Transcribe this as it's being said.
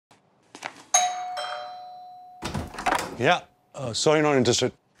Yeah. Sorry, not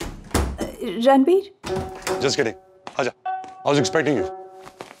interested. Ranbir? Just kidding. Aja. I was expecting you.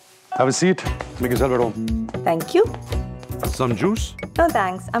 Have a seat. Make yourself at home. Thank you. Some juice? No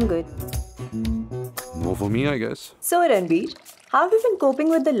thanks, I'm good. No for me, I guess. So Ranbir, how have you been coping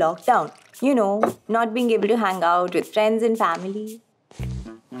with the lockdown? You know, not being able to hang out with friends and family.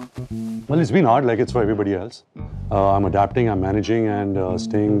 Well, it's been hard like it's for everybody else. I'm adapting, I'm managing and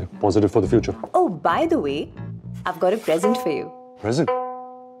staying positive for the future. Oh, by the way, I've got a present for you. Present?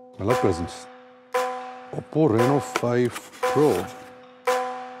 I love presents. OPPO Reno 5 Pro.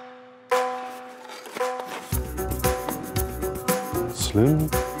 Slim,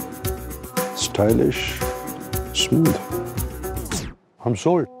 stylish, smooth. I'm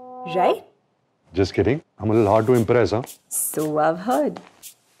sold. Right? Just kidding. I'm a little hard to impress, huh? So I've heard.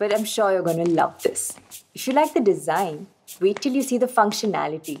 But I'm sure you're gonna love this. If you like the design, wait till you see the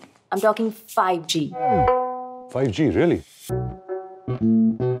functionality. I'm talking 5G. 5G, really?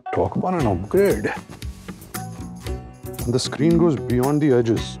 Talk about an upgrade. And the screen goes beyond the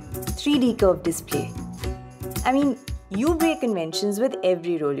edges. 3D curved display. I mean, you break conventions with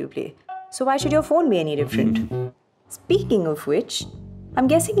every role you play. So why should your phone be any different? Speaking of which, I'm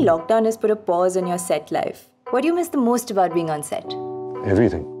guessing lockdown has put a pause on your set life. What do you miss the most about being on set?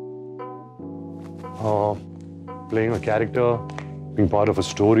 Everything. Playing a character, being part of a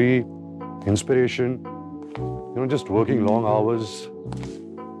story, inspiration, you know, just working long hours.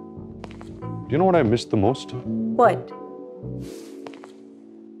 Do you know what I miss the most? What?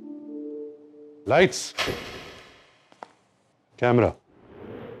 Lights. Camera.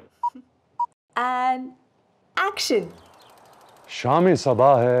 And action. शाम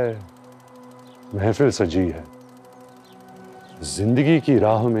सबा है, महफिल सजी है, जिंदगी की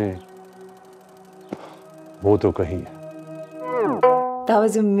राह में वो तो कहीं है. That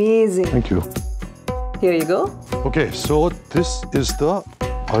was amazing. Thank you. Here you go. Okay, so this is the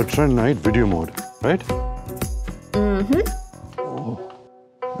ultra night video mode, right? Mm-hmm. Oh,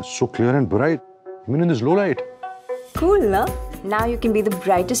 it's so clear and bright, even in this low light. Cool, no? Now you can be the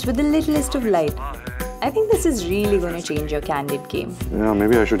brightest with the littlest of light. I think this is really going to change your candid game. Yeah,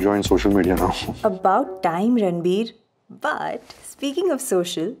 maybe I should join social media now. About time, Ranbir. But speaking of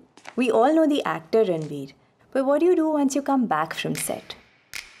social, we all know the actor Ranbir. But what do you do once you come back from set?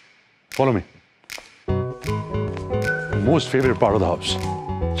 Follow me. Most favorite part of the house.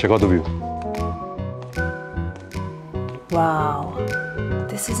 Check out the view. Wow,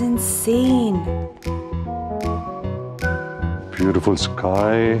 this is insane. Beautiful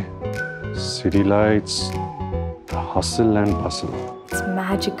sky, city lights, the hustle and bustle. It's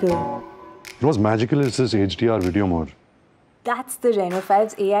magical. What's magical is this HDR video mode. That's the Reno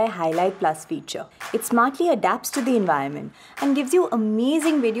 5's AI Highlight Plus feature. It smartly adapts to the environment and gives you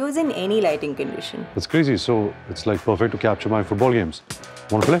amazing videos in any lighting condition. That's crazy. So it's like perfect to capture my football games.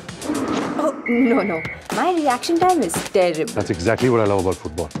 Want to play? Oh, no. My reaction time is terrible. That's exactly what I love about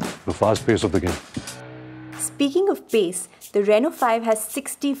football. The fast pace of the game. Speaking of pace, the Reno 5 has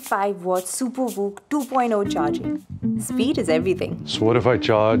 65-watt Super VOOC 2.0 charging. Speed is everything. So what if I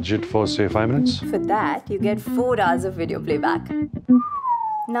charge it for, say, 5 minutes? For that, you get 4 hours of video playback.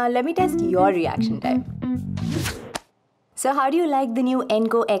 Now, let me test your reaction time. So how do you like the new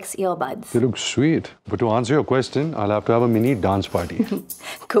Enco X earbuds? They look sweet. But to answer your question, I'll have to have a mini dance party.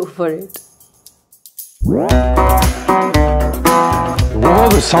 Go for it. Wow,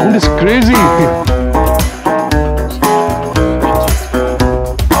 the sound is crazy!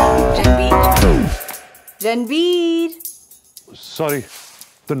 Ranbir! Sorry,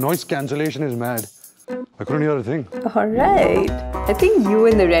 the noise cancellation is mad. I couldn't hear a thing. Alright. I think you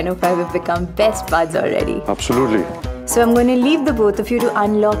and the Reno 5 have become best buds already. Absolutely. So I'm going to leave the both of you to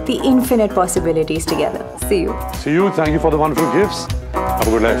unlock the infinite possibilities together. See you. See you. Thank you for the wonderful gifts. Have a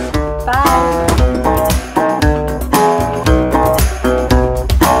good life. Bye.